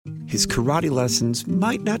His karate lessons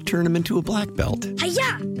might not turn him into a black belt.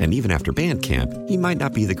 Hi-ya! And even after band camp, he might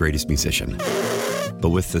not be the greatest musician.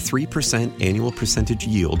 But with the 3% annual percentage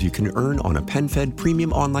yield you can earn on a PenFed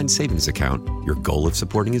premium online savings account, your goal of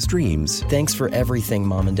supporting his dreams... Thanks for everything,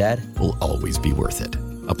 Mom and Dad. ...will always be worth it.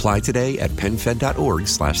 Apply today at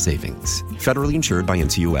PenFed.org/savings. Federally insured by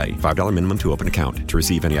NCUA. $5 minimum to open account. To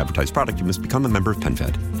receive any advertised product, you must become a member of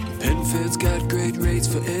PenFed. PenFed's got great rates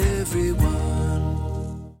for everyone.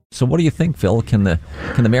 So what do you think, Phil? Can the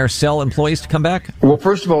mayor sell employees to come back? Well,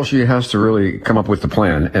 first of all, she has to really come up with the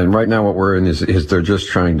plan. And right now what we're in is they're just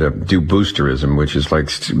trying to do boosterism, which is like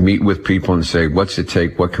to meet with people and say, what's it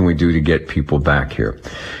take? What can we do to get people back here?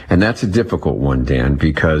 And that's a difficult one, Dan,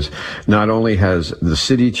 because not only has the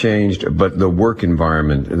city changed, but the work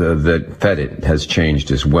environment that fed it has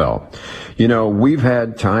changed as well. You know, we've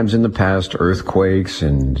had times in the past, earthquakes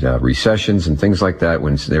and recessions and things like that,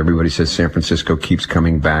 when everybody says San Francisco keeps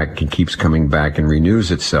coming back and renews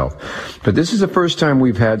itself. But this is the first time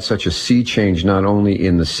we've had such a sea change, not only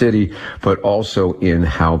in the city, but also in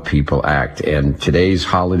how people act. And today's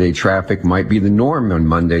holiday traffic might be the norm on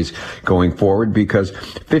Mondays going forward, because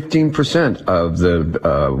 15% of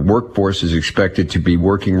the workforce is expected to be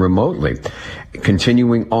working remotely,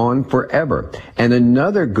 continuing on forever. And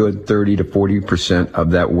another good 30 to 40%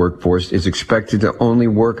 of that workforce is expected to only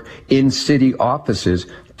work in city offices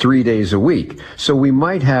 3 days a week. So we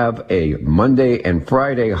might have a Monday and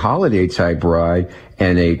Friday holiday type ride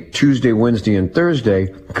and a Tuesday, Wednesday, and Thursday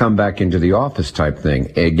come back into the office type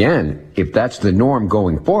thing. Again, if that's the norm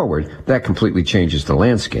going forward, that completely changes the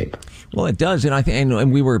landscape. Well, it does. And I think,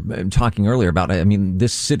 and we were talking earlier about, I mean,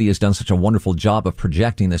 this city has done such a wonderful job of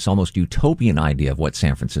projecting this almost utopian idea of what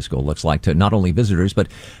San Francisco looks like to not only visitors, but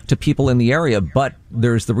to people in the area. But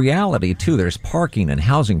there's the reality, too. There's parking and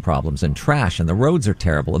housing problems and trash, and the roads are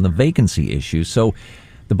terrible, and the vacancy issues. So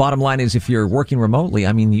the bottom line is, if you're working remotely,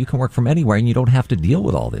 I mean, you can work from anywhere and you don't have to deal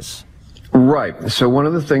with all this. Right. So one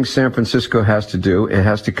of the things San Francisco has to do, it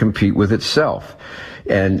has to compete with itself.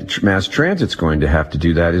 And mass transit's going to have to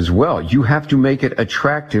do that as well. You have to make it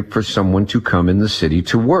attractive for someone to come in the city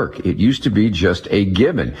to work. It used to be just a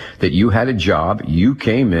given that you had a job, you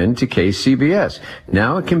came in to KCBS.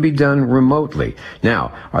 Now it can be done remotely.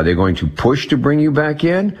 Now, are they going to push to bring you back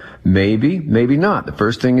in? Maybe, maybe not. The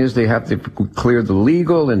first thing is they have to clear the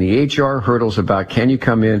legal and the HR hurdles about can you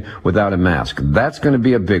come in without a mask. That's going to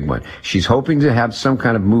be a big one. She's hoping to have some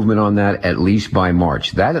kind of movement on that at least by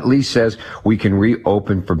March. That at least says we can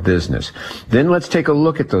reopen for business. Then let's take a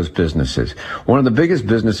look at those businesses. One of the biggest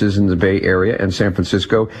businesses in the Bay Area and San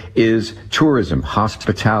Francisco is tourism,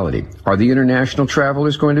 hospitality. Are the international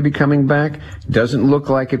travelers going to be coming back? Doesn't look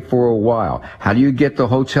like it for a while. How do you get the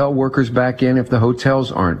hotel workers back in if the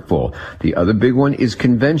hotels aren't full? The other big one is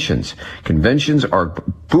conventions. Conventions are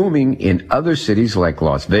booming in other cities like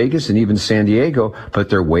Las Vegas and even San Diego, but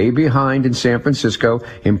they're way behind in San Francisco,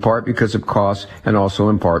 in part because of costs and also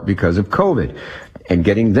in part because of COVID. And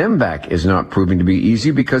getting them back is not proving to be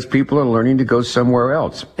easy because people are learning to go somewhere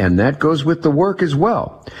else. And that goes with the work as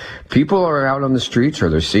well. People are out on the streets, or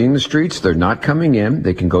they're seeing the streets. They're not coming in.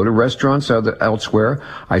 They can go to restaurants elsewhere.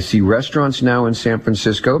 I see restaurants now in San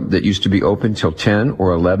Francisco that used to be open till 10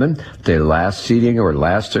 or 11. Their last seating or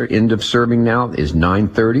last end of serving now is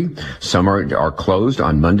 9:30. Some are closed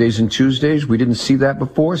on Mondays and Tuesdays. We didn't see that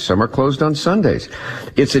before. Some are closed on Sundays.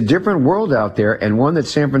 It's a different world out there, and one that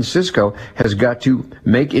San Francisco has got to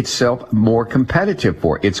make itself more competitive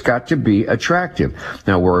for. It's got to be attractive.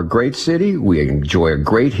 Now, we're a great city. We enjoy a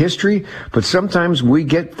great history, but sometimes we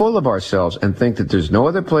get full of ourselves and think that there's no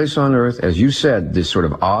other place on earth, as you said, this sort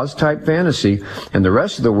of Oz-type fantasy, and the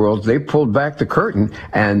rest of the world, they pulled back the curtain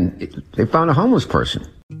and they found a homeless person.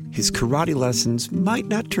 His karate lessons might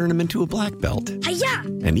not turn him into a black belt. Hi-ya!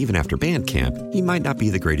 And even after band camp, he might not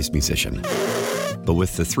be the greatest musician. But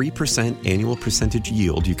with the 3% annual percentage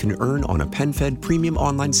yield you can earn on a PenFed premium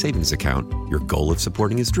online savings account, your goal of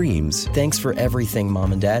supporting his dreams... Thanks for everything,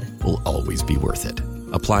 Mom and Dad. ...will always be worth it.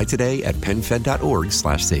 Apply today at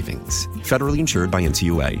PenFed.org/savings. Federally insured by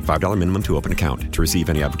NCUA. $5 minimum to open account. To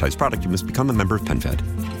receive any advertised product, you must become a member of PenFed.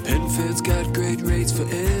 PenFed's got great rates for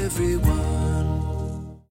everyone.